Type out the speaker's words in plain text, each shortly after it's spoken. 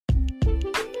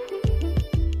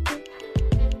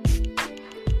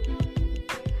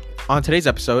On today's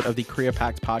episode of the Korea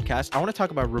Pact podcast, I want to talk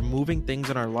about removing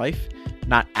things in our life,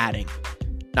 not adding.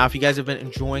 Now, if you guys have been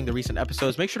enjoying the recent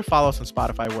episodes, make sure to follow us on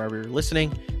Spotify wherever you're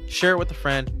listening, share it with a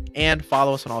friend, and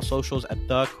follow us on all socials at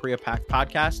the Korea Pact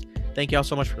podcast. Thank you all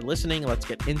so much for listening. Let's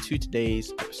get into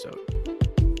today's episode.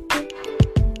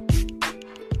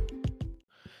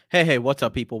 Hey, what's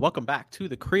up, people? Welcome back to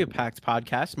the Korea Pact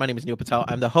podcast. My name is Neil Patel.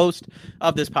 I'm the host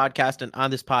of this podcast, and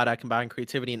on this pod, I combine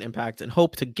creativity and impact and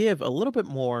hope to give a little bit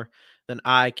more than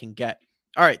I can get.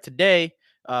 All right, today,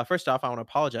 first off, I want to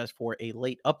apologize for a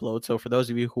late upload. So for those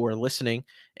of you who are listening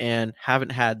and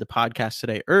haven't had the podcast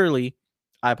today early,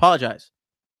 I apologize.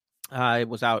 I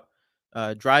was out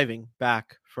driving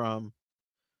back from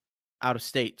out of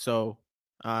state, so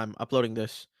I'm uploading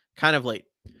this kind of late.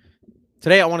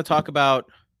 Today, I want to talk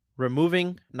about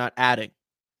removing, not adding.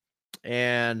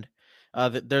 And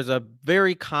there's a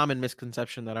very common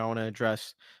misconception that I want to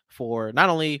address for not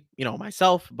only,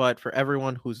 myself, but for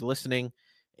everyone who's listening,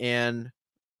 and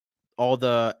all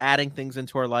the adding things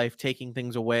into our life, taking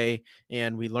things away,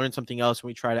 and we learn something else and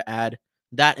we try to add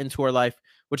that into our life,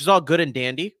 which is all good and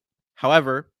dandy.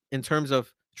 However, in terms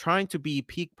of trying to be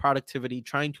peak productivity,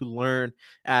 trying to learn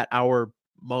at our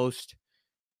most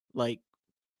like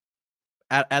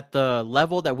at the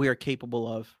level that we are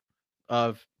capable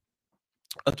of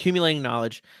accumulating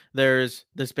knowledge, there's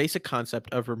this basic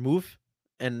concept of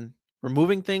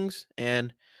removing things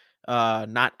and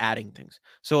not adding things.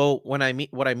 So what I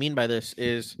mean by this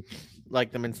is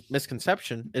like the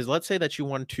misconception is, let's say that you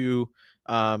want to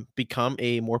become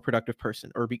a more productive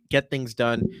person or get things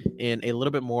done in a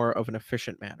little bit more of an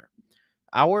efficient manner.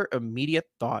 Our immediate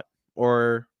thought,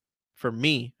 or for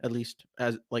me at least,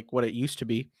 as like what it used to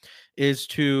be, is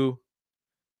to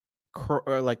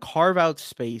carve out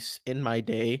space in my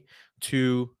day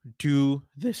to do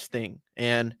this thing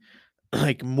and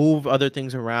like move other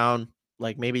things around,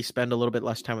 like maybe spend a little bit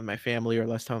less time with my family or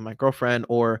less time with my girlfriend,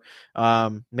 or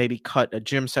maybe cut a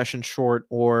gym session short,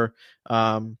 or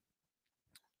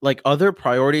like other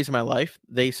priorities in my life.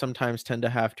 They sometimes tend to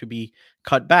have to be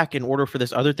cut back in order for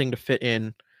this other thing to fit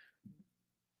in,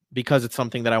 because it's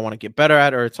something that I want to get better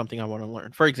at, or it's something I want to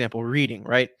learn. For example, reading,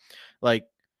 right? Like,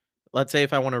 let's say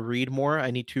if I want to read more, I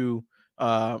need to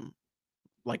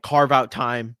like carve out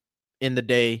time in the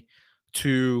day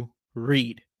to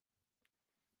read.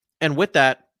 And with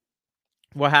that,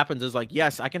 what happens is, like,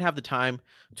 yes, I can have the time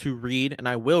to read and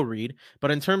I will read,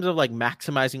 but in terms of like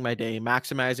maximizing my day,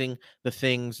 maximizing the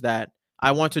things that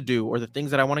I want to do or the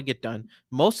things that I want to get done,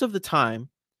 most of the time,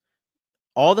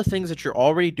 all the things that you're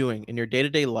already doing in your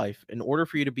day-to-day life, in order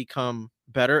for you to become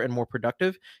better and more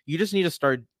productive, you just need to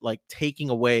start like taking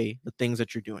away the things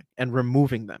that you're doing and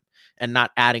removing them and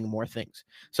not adding more things.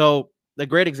 So the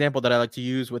great example that I like to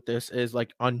use with this is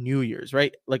like on New Year's,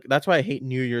 right? Like that's why I hate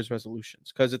New Year's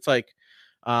resolutions, because it's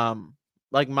um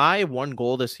like my one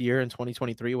goal this year in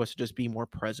 2023 was to just be more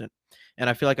present. And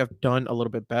I feel like I've done a little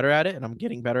bit better at it, and I'm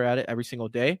getting better at it every single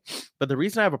day. But the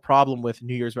reason I have a problem with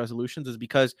New Year's resolutions is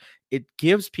because it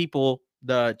gives people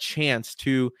the chance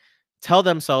to tell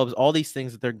themselves all these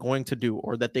things that they're going to do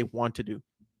or that they want to do.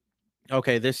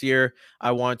 Okay, this year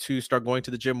I want to start going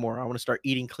to the gym more. I want to start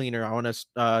eating cleaner. I want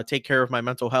to take care of my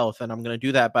mental health, and I'm going to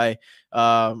do that by,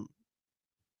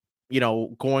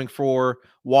 going for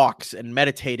walks and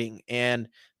meditating. And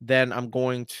then I'm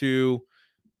going to,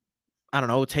 I don't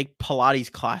know, take Pilates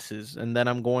classes, and then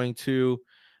I'm going to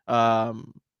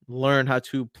um, learn how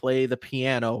to play the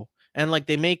piano. And like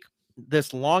they make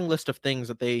this long list of things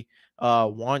that they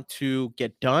want to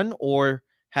get done, or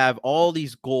have all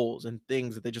these goals and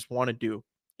things that they just want to do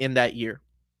in that year.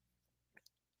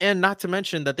 And not to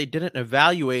mention that they didn't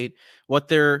evaluate what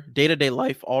their day-to-day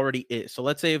life already is. So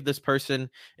let's say if this person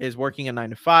is working a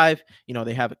 9 to 5,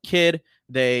 they have a kid,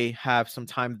 they have some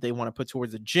time that they want to put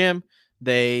towards the gym.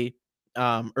 They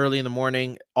early in the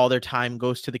morning, all their time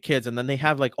goes to the kids, and then they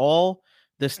have like all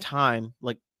this time,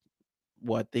 like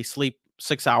what they sleep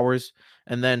 6 hours,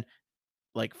 and then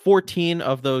like 14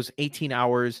 of those 18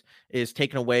 hours is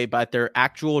taken away by their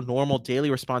actual normal daily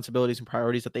responsibilities and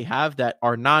priorities that they have that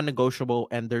are non-negotiable,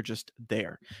 and they're just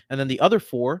there. And then the other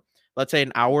 4, let's say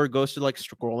an hour goes to like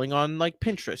scrolling on like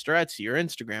Pinterest or Etsy or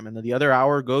Instagram, and then the other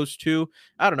hour goes to,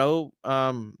 I don't know,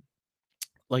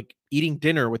 like eating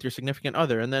dinner with your significant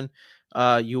other, and then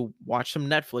you watch some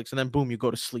Netflix, and then boom, you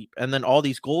go to sleep. And then all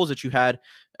these goals that you had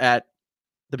at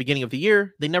the beginning of the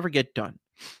year, they never get done.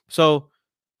 So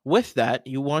with that,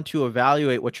 you want to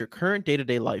evaluate what your current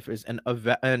day-to-day life is,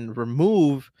 and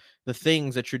remove the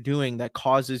things that you're doing that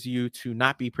causes you to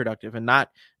not be productive and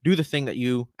not do the thing that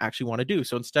you actually want to do.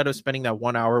 So instead of spending that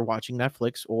 1 hour watching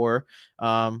Netflix or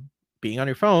being on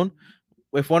your phone,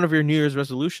 if one of your New Year's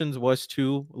resolutions was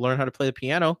to learn how to play the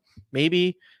piano,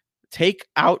 maybe take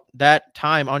out that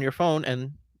time on your phone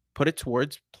and put it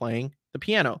towards playing the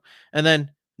piano. And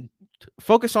then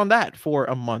focus on that for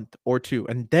a month or two,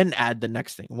 and then add the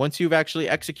next thing. Once you've actually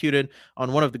executed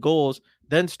on one of the goals,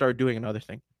 then start doing another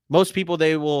thing. Most people,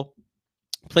 they will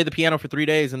play the piano for 3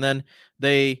 days, and then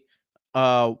they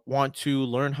want to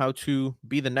learn how to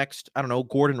be the next, I don't know,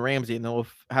 Gordon Ramsay, and they'll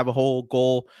have a whole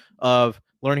goal of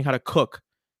learning how to cook,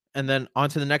 and then on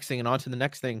to the next thing and on to the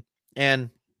next thing.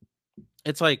 And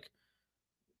it's like,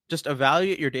 just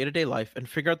evaluate your day-to-day life and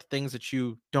figure out the things that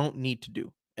you don't need to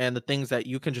do and the things that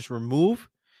you can just remove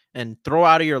and throw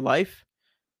out of your life.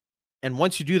 And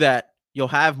once you do that, you'll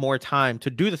have more time to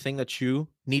do the thing that you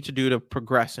need to do to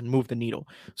progress and move the needle.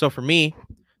 So for me,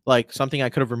 like, something I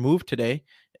could have removed today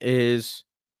is,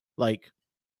 like,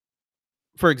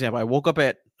 for example, I woke up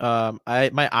at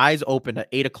my eyes opened at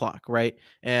 8 o'clock, right?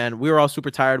 And we were all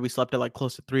super tired. We slept at like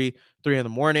close to three in the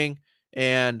morning,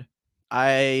 and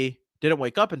I didn't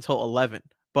wake up until 11.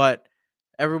 But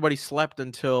everybody slept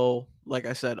until, like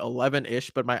I said, 11-ish.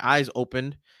 But my eyes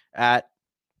opened at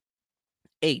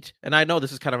 8. And I know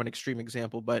this is kind of an extreme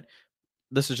example, but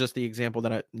this is just the example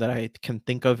that I can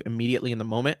think of immediately in the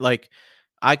moment. Like,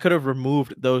 I could have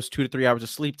removed those 2 to 3 hours of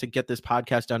sleep to get this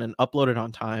podcast done and uploaded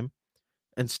on time,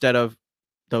 instead of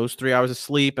those 3 hours of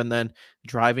sleep and then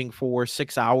driving for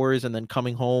 6 hours and then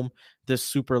coming home this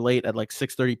super late at like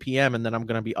 6:30 p.m. And then I'm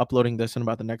going to be uploading this in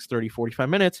about the next 30-45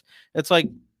 minutes. It's like,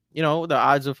 the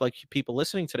odds of like people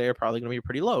listening today are probably going to be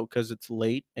pretty low because it's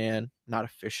late and not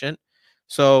efficient.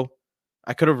 So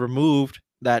I could have removed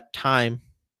that time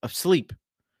of sleep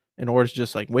in order to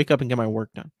just like wake up and get my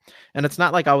work done. And it's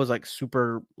not like I was like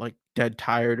super like dead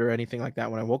tired or anything like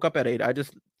that when I woke up at 8. I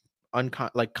just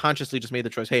consciously just made the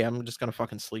choice, hey, I'm just gonna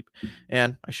fucking sleep,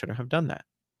 and I shouldn't have done that.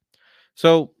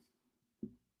 So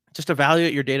just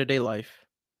evaluate your day-to-day life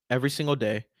every single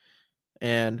day,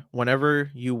 and whenever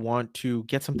you want to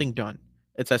get something done,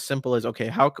 it's as simple as,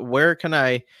 okay, where can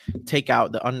I take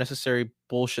out the unnecessary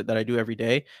bullshit that I do every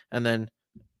day, and then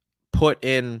put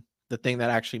in the thing that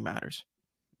actually matters.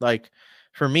 Like,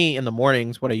 for me in the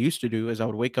mornings, what I used to do is I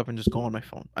would wake up and just go on my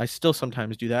phone. I still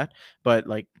sometimes do that, but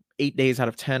like 8 days out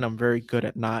of 10, I'm very good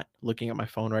at not looking at my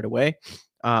phone right away.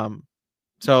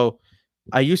 So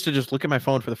I used to just look at my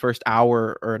phone for the first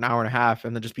hour or an hour and a half,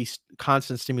 and then just be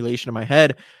constant stimulation in my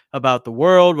head about the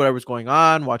world, whatever's going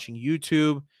on, watching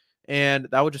YouTube. And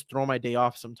that would just throw my day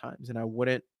off sometimes, and I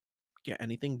wouldn't get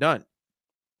anything done.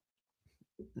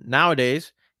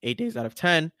 Nowadays, 8 days out of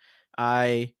 10,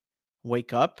 I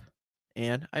wake up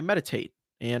and I meditate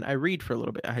and I read for a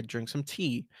little bit. I drink some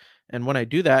tea. And when I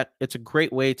do that, it's a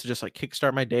great way to just like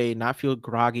kickstart my day, not feel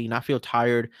groggy, not feel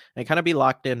tired, and kind of be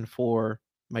locked in for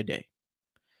my day.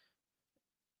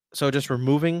 So just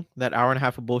removing that hour and a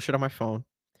half of bullshit on my phone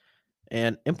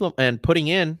and putting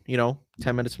in,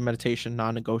 10 minutes of meditation,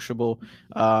 non-negotiable,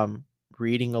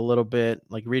 reading a little bit,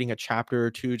 like reading a chapter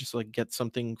or two, just like get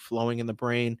something flowing in the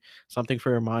brain, something for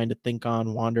your mind to think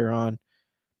on, wander on.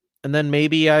 And then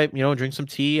maybe I, drink some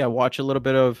tea. I watch a little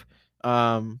bit of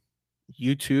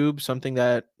YouTube, something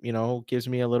that, gives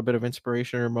me a little bit of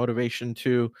inspiration or motivation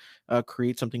to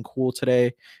create something cool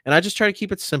today. And I just try to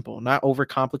keep it simple, not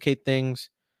overcomplicate things,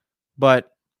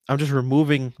 but I'm just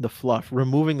removing the fluff,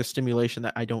 removing the stimulation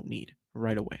that I don't need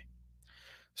right away.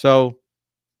 So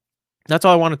that's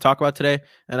all I want to talk about today.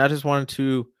 And I just wanted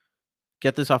to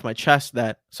get this off my chest,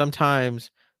 that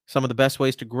sometimes some of the best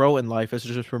ways to grow in life is to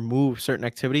just remove certain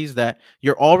activities that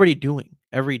you're already doing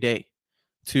every day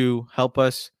to help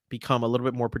us become a little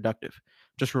bit more productive.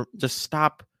 Just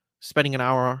stop spending an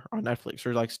hour on Netflix,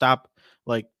 or like stop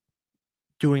like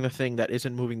doing the thing that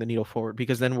isn't moving the needle forward,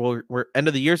 because then we're end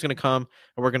of the year is going to come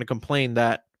and we're going to complain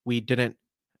that we didn't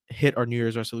hit our New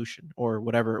Year's resolution or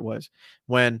whatever it was,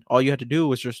 when all you had to do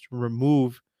was just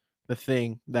remove the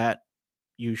thing that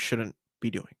you shouldn't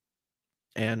be doing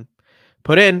and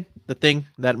put in the thing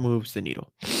that moves the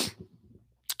needle.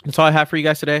 That's all I have for you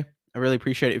guys today. I really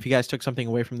appreciate it. If you guys took something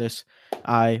away from this,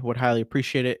 I would highly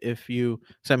appreciate it if you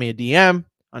send me a DM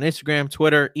on Instagram,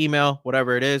 Twitter, email,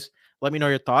 whatever it is. Let me know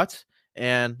your thoughts.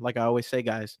 And like I always say,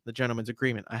 guys, the gentleman's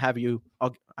agreement. I'll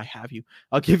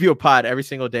give you a pod every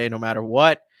single day, no matter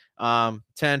what. 10,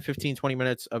 15, 20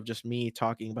 minutes of just me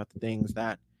talking about the things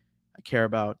that I care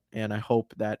about. And I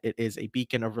hope that it is a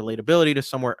beacon of relatability to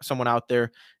someone out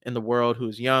there in the world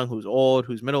who's young, who's old,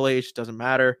 who's middle-aged, doesn't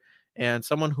matter. And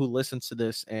someone who listens to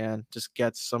this and just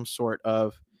gets some sort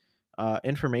of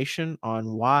information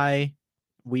on why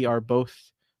we are both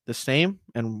the same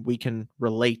and we can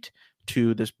relate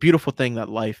to this beautiful thing that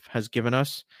life has given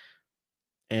us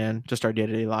and just our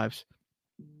day-to-day lives.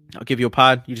 I'll give you a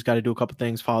pod. You just got to do a couple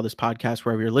things. Follow this podcast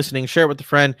wherever you're listening, share it with a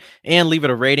friend, and leave it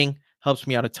a rating. Helps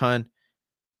me out a ton.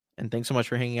 And thanks so much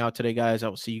for hanging out today, guys. I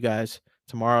will see you guys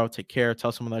tomorrow. Take care.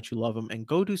 Tell someone that you love them, and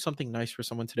go do something nice for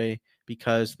someone today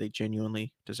because they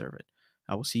genuinely deserve it.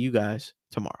 I will see you guys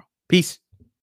tomorrow. Peace.